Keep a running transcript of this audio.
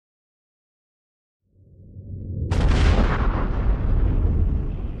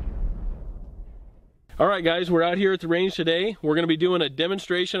All right, guys, we're out here at the range today. We're going to be doing a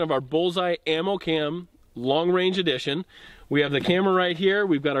demonstration of our Bullseye AmmoCam Long Range Edition. We have the camera right here.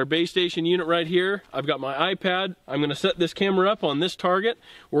 We've got our base station unit right here. I've got my iPad. I'm going to set this camera up on this target.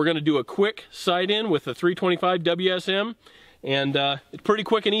 We're going to do a quick sight-in with the 325 WSM. And it's pretty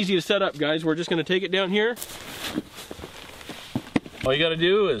quick and easy to set up, guys. We're just going to take it down here. All you got to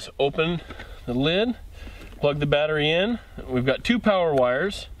do is open the lid, plug the battery in. We've got two power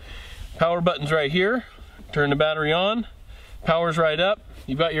wires. Power button's right here. Turn the battery on. Power's right up.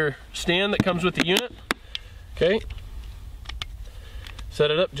 You've got your stand that comes with the unit. Okay.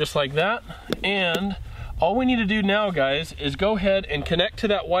 Set it up just like that. And all we need to do now, guys, is go ahead and connect to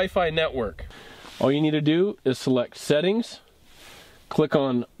that Wi-Fi network. All you need to do is select Settings, click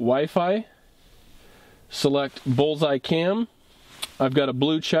on Wi-Fi, select Bullseye Cam. I've got a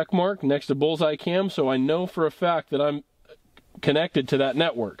blue check mark next to Bullseye Cam, so I know for a fact that I'm connected to that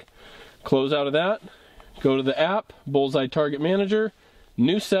network. Close out of that, go to the app, Bullseye Target Manager,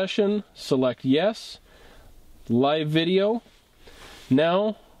 new session, select yes, live video.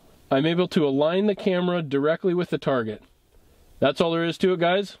 Now I'm able to align the camera directly with the target. That's all there is to it,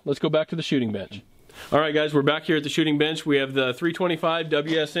 guys. Let's go back to the shooting bench. All right, guys, we're back here at the shooting bench. We have the 325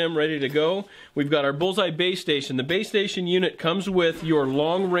 WSM ready to go. We've got our Bullseye base station. The base station unit comes with your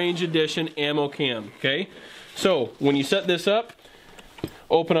Long Range Edition AmmoCam, okay? So when you set this up,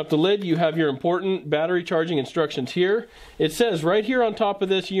 open up the lid, you have your important battery charging instructions here. It says right here on top of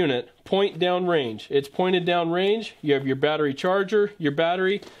this unit, point down range. It's pointed down range. You have your battery charger, your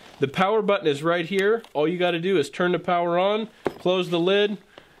battery. The power button is right here. All you got to do is turn the power on, close the lid,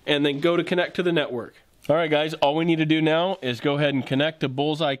 and then go to connect to the network. All right, guys, all we need to do now is go ahead and connect to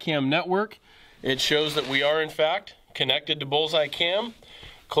Bullseye Cam network. It shows that we are, in fact, connected to Bullseye Cam.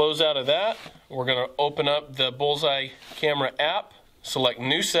 Close out of that. We're going to open up the Bullseye Camera app. Select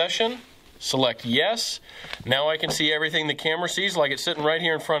new session, select yes. Now I can see everything the camera sees like it's sitting right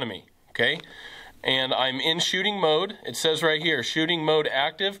here in front of me, okay? And I'm in shooting mode. It says right here, shooting mode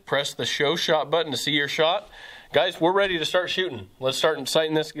active. Press the show shot button to see your shot. Guys, we're ready to start shooting. Let's start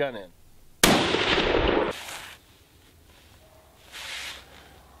sighting this gun in.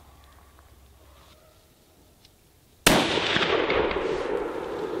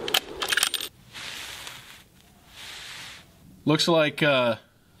 Looks like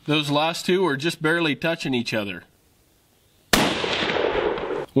those last two are just barely touching each other.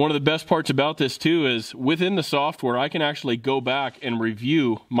 One of the best parts about this too is within the software I can actually go back and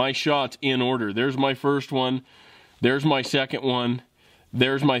review my shots in order. There's my first one, there's my second one,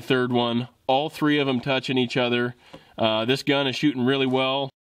 there's my third one. All three of them touching each other. This gun is shooting really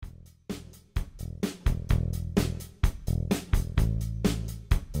well.